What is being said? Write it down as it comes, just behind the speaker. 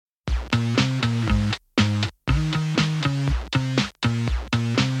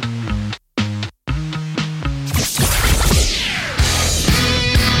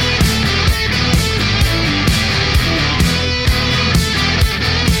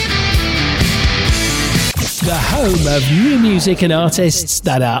home of new music and artists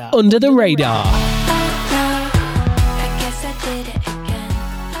that are under the radar.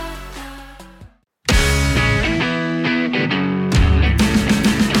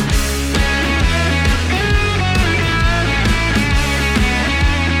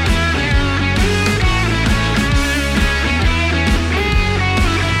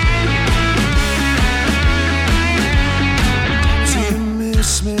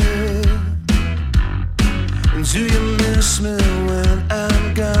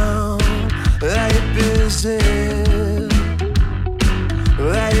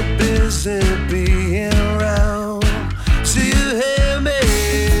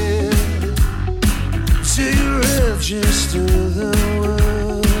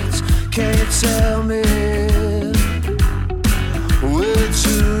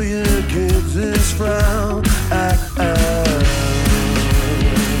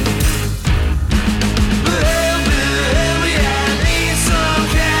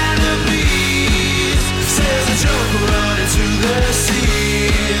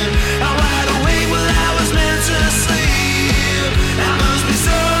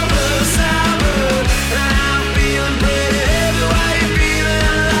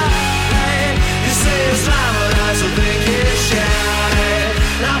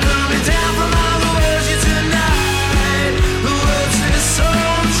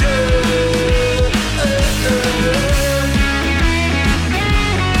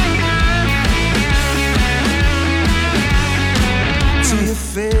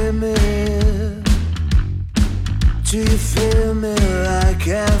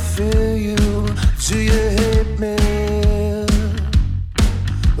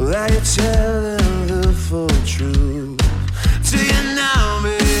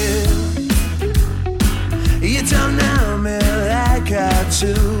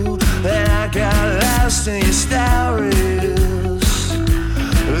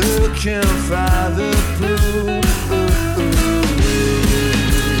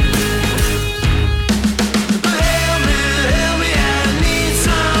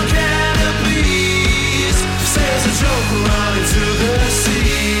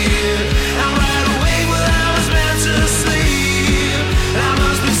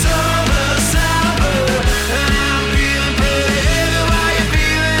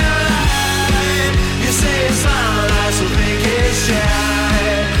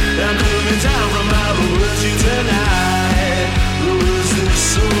 Down from my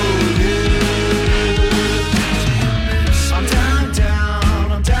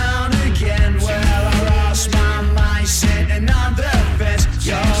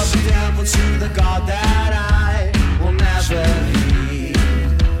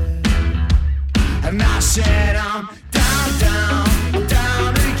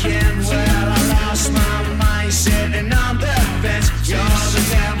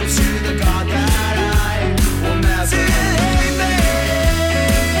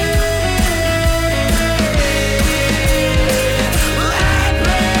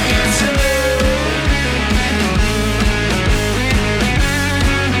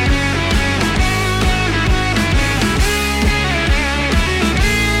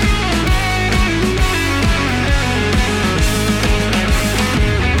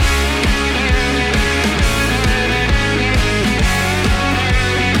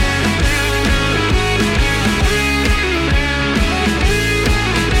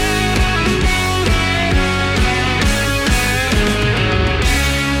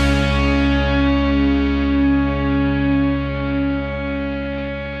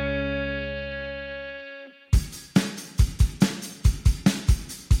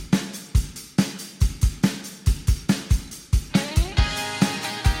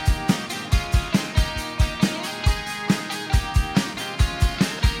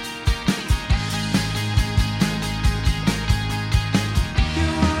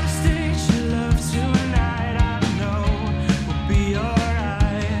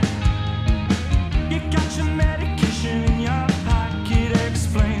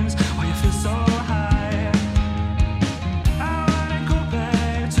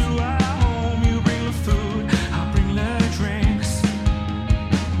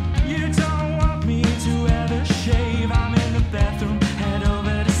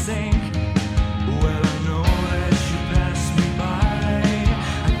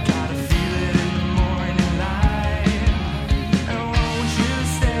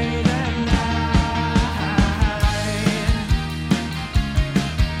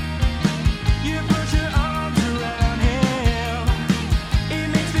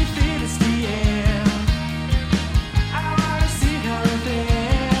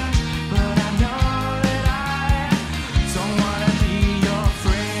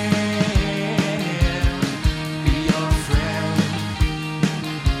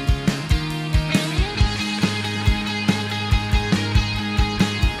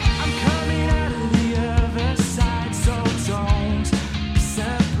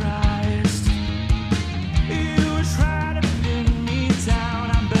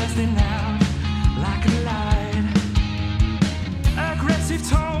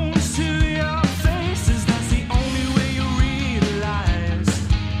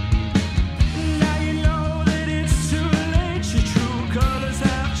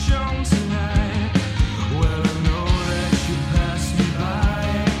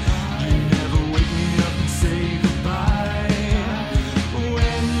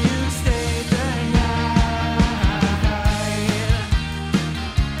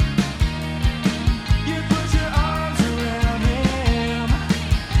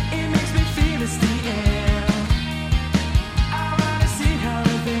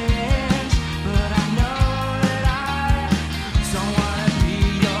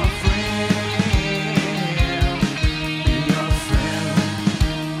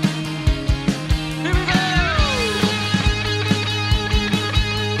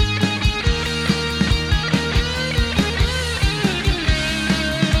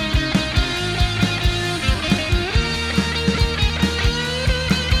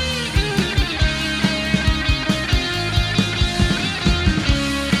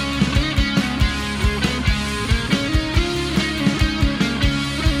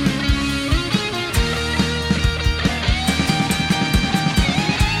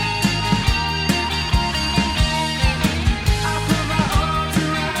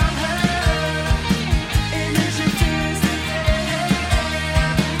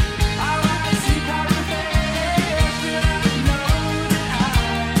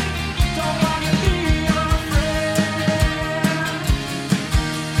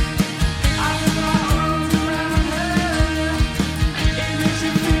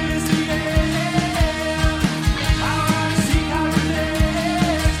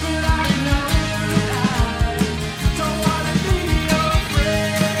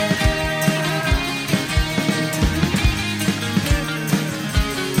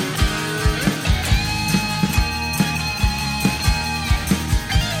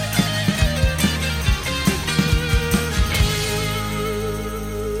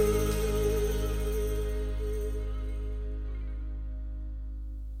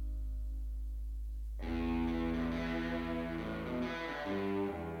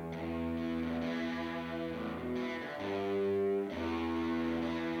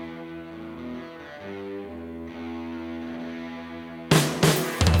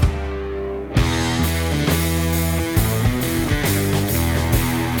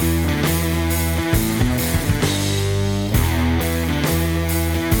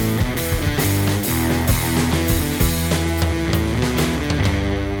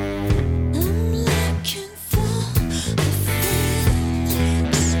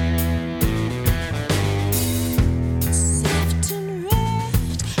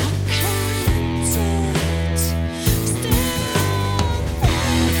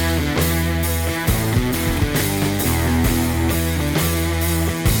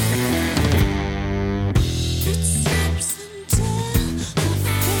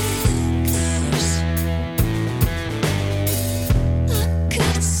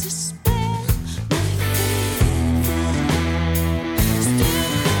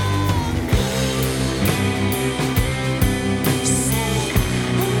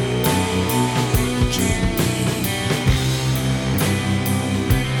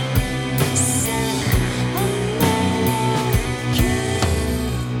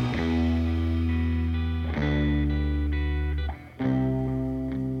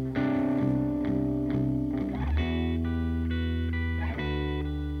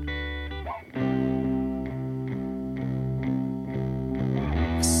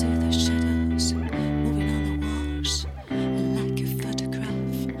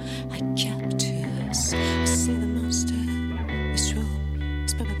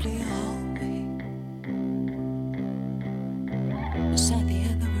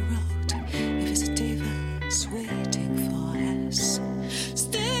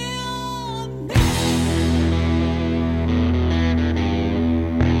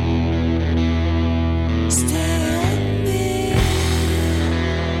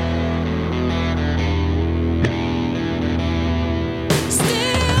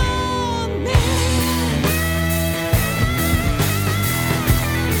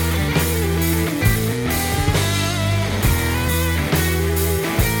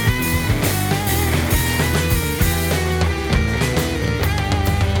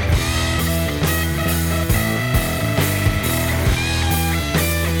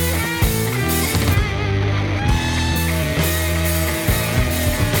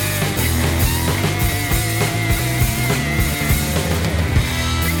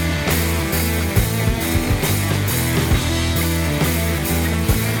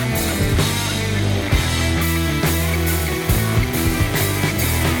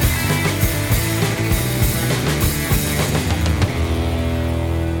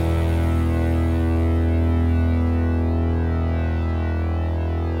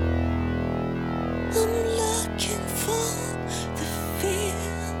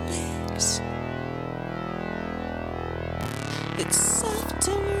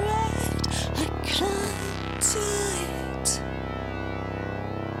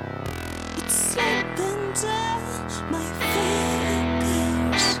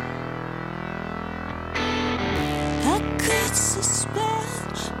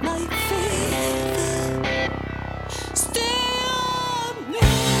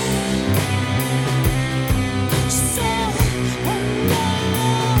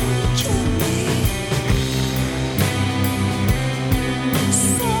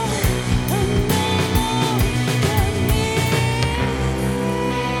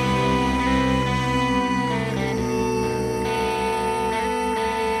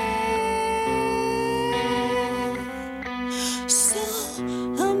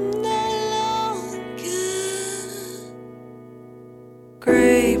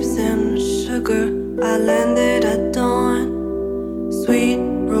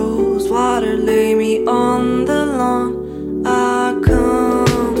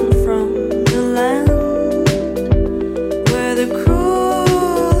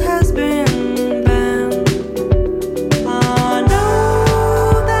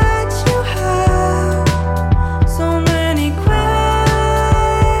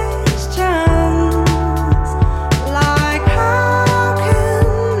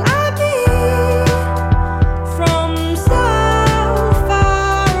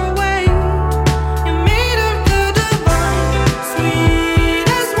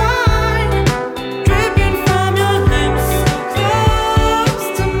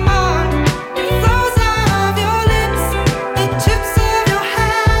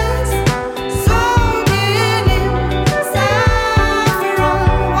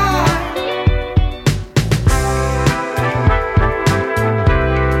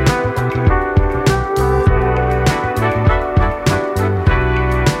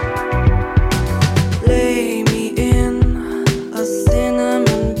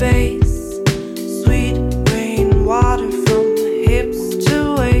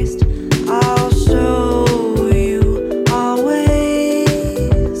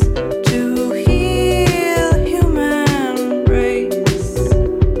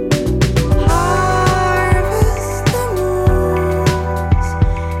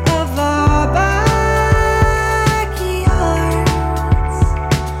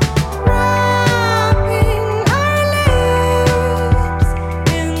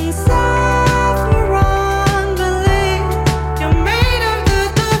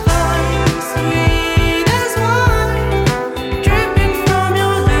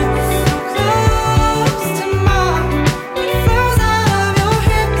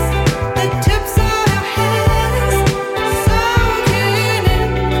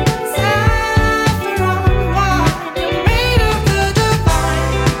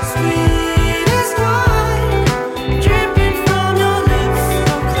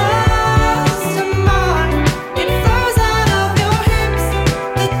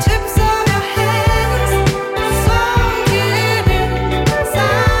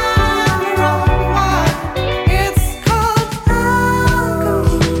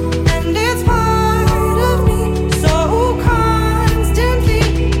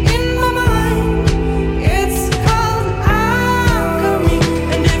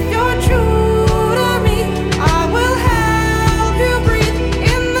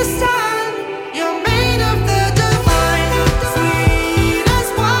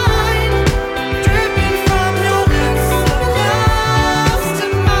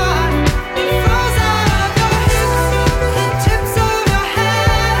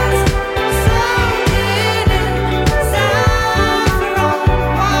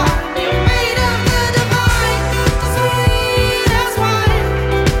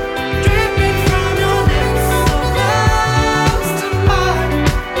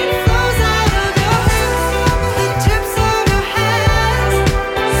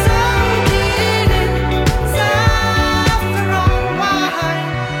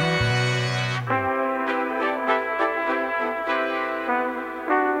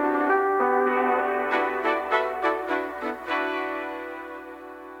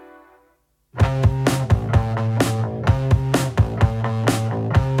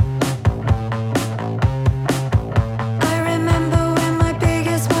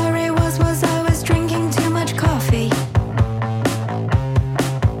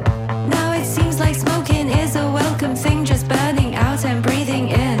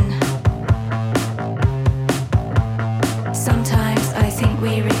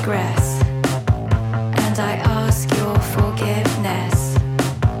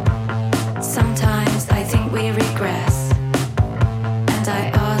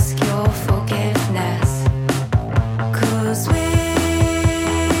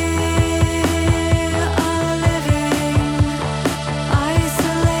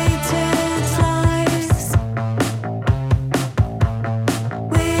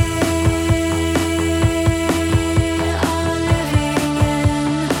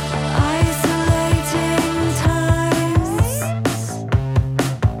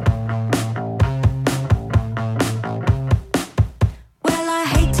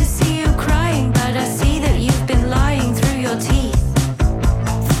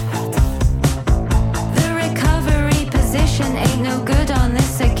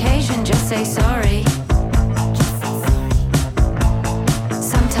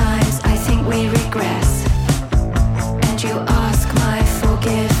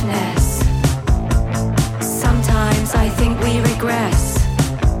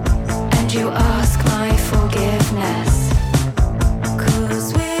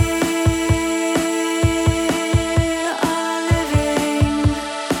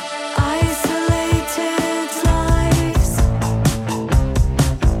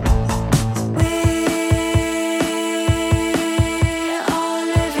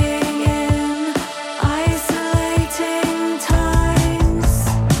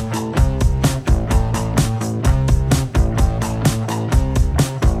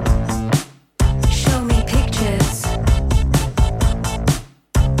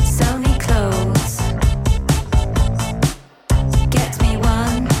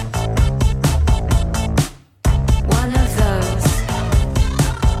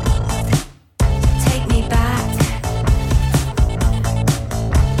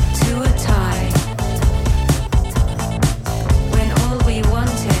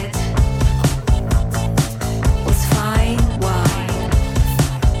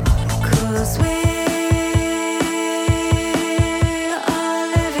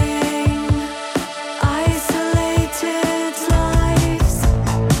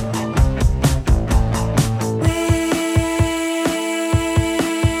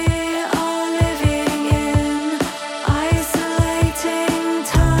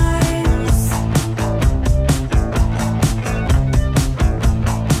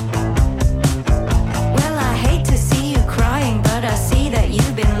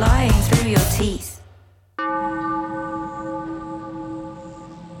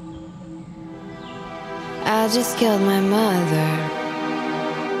I just killed my mother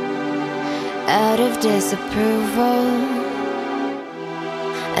out of disapproval.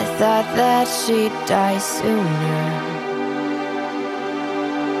 I thought that she'd die sooner.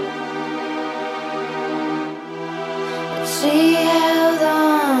 She held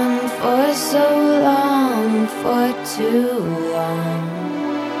on for so long, for too long.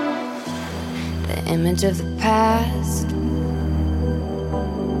 The image of the past,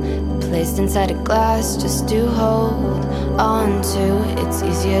 placed inside a glass just to hold on to. It's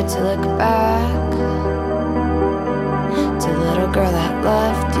easier to look back to the little girl that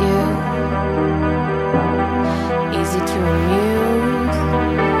loved you. Easy to amuse,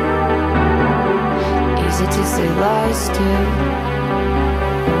 easy to say lies to,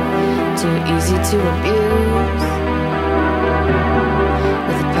 too easy to abuse.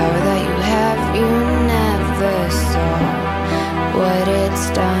 With the power that you have, you never saw what it's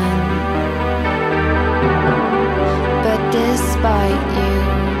done. But despite you,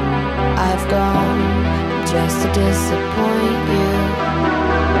 I've gone just to disappoint you.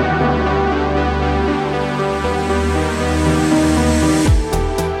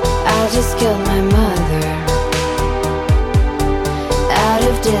 I just killed my mother out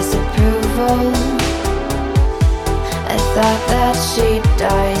of disapproval. I thought that she'd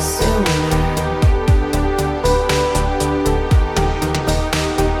die sooner.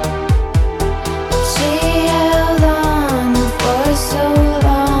 She held on for so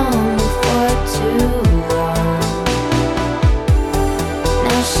long, for too long.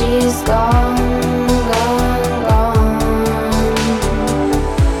 Now she's gone, gone, gone,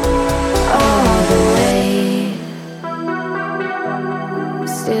 all the way.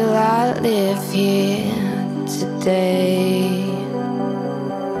 Still I live here today.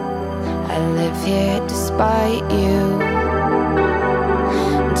 I live here despite you,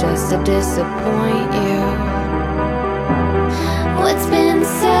 just to disappoint you. What's been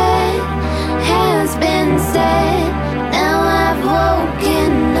said has been said. Now I've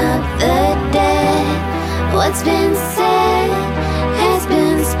woken up the dead. What's been said has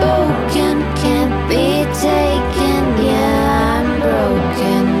been spoken, can't be taken. Yeah, I'm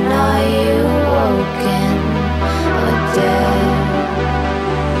broken. Are you woken or dead?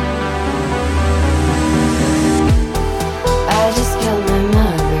 I just killed my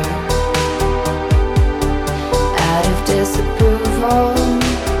mother out of disapproval.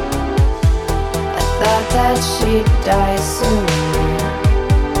 I thought that she'd die sooner.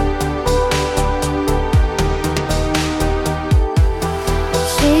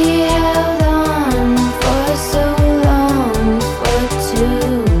 She held on for so long, for too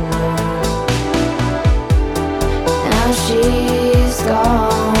long. Now she's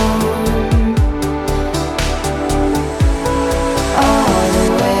gone, all the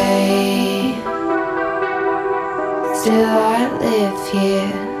way. Still I live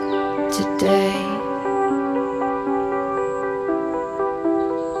here today.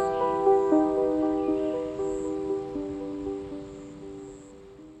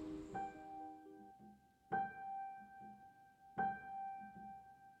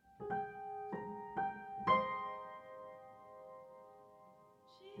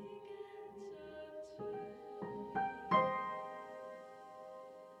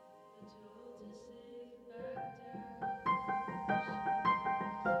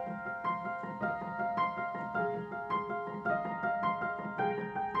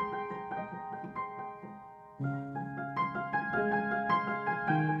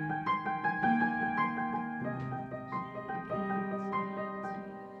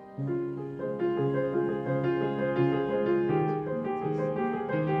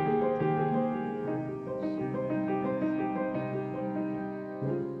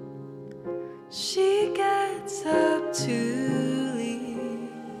 She gets up to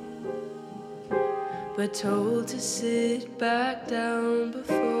leave, but told to sit back down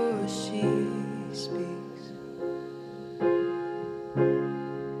before she speaks.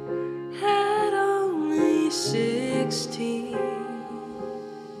 At only 16,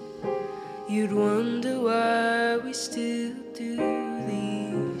 you'd wonder why we still do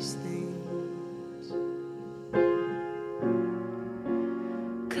these things.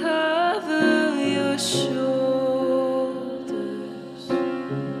 Cover your shoulders,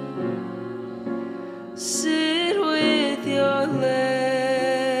 sit with your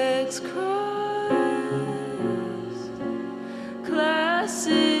legs crossed. Class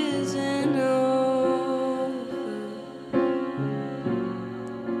isn't over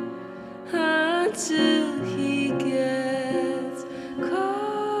until he gets caught.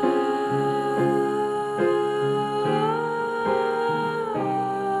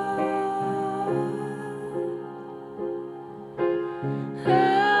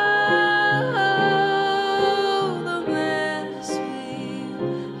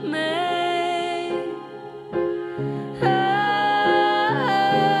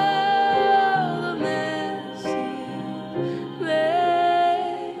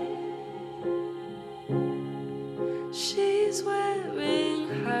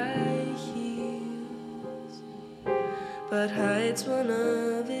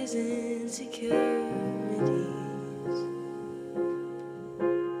 his insecurities.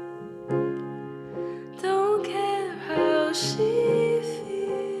 Don't care how she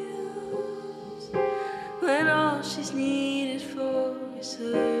feels when all she's needed for is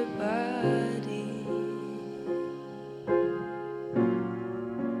her body.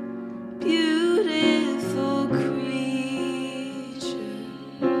 Beautiful creature,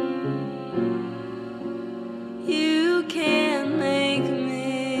 you can't make mistakes.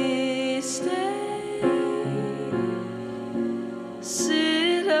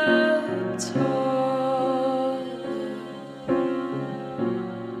 Sit up taller,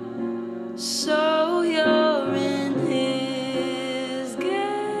 so you're in his gaze.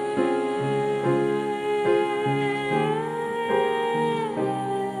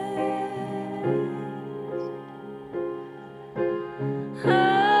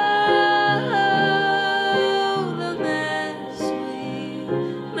 Oh, the mess we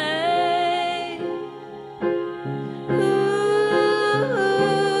made. Ooh,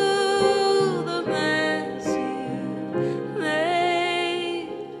 the mess you made.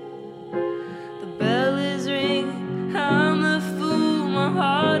 The bell is ringing, I'm the fool, my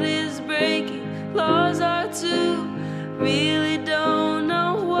heart is breaking. Laws are too, really don't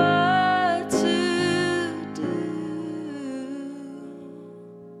know what to do.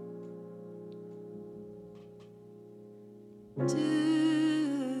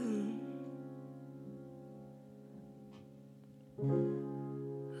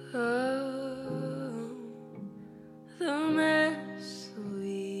 Oh, the mess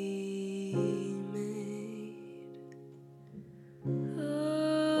we made. Oh,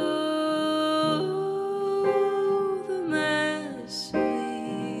 the mess we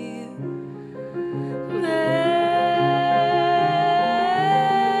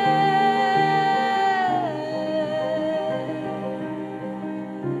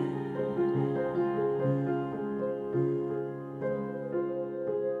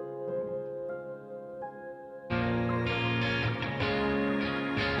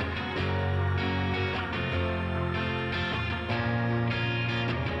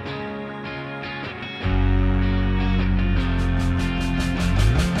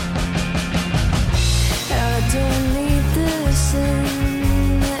I don't need this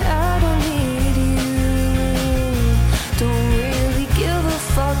and I don't need you. Don't really give a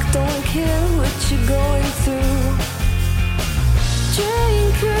fuck, don't care what you're going through.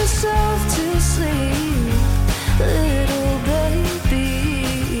 Drink yourself to sleep, little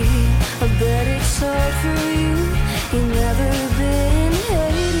baby. I bet it's hard for you. You've never been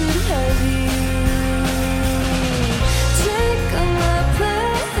hated, have you? Take my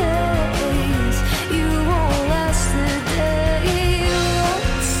place, you won't last the day. You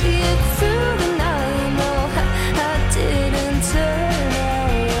won't see it through the night. No, I didn't turn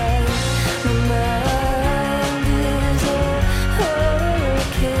out right. My mind is a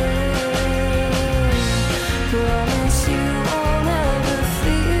hurricane. Promise you won't ever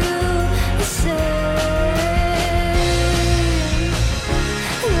feel the same.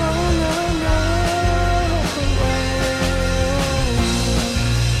 No, no, no.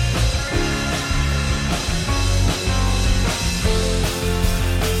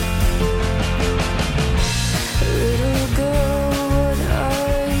 Little girl, what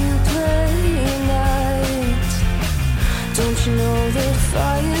are you playing at? Don't you know that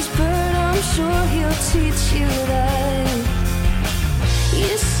fires burn? I'm sure he'll teach you that.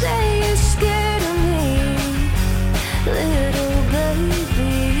 You say you're scared of me, little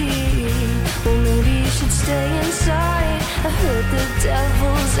baby. Well, maybe you should stay inside. I heard the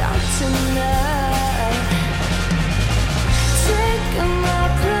devil's out tonight. Take my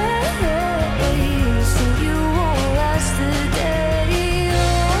place.